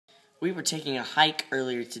We were taking a hike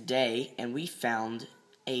earlier today, and we found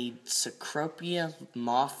a Cecropia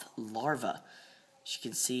moth larva. As you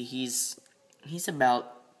can see, he's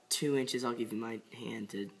about 2 inches. I'll give you my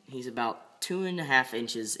hand. He's about 2.5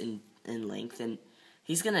 inches in length, and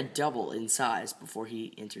he's going to double in size before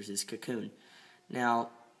he enters his cocoon. Now,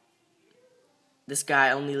 this guy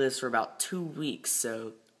only lives for about 2 weeks,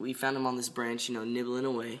 so we found him on this branch, nibbling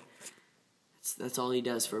away. That's all he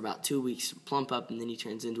does for about 2 weeks. Plump up, and then he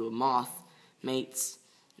turns into a moth, mates,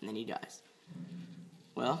 and then he dies.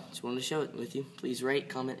 Well, just wanted to show it with you. Please rate,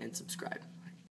 comment, and subscribe.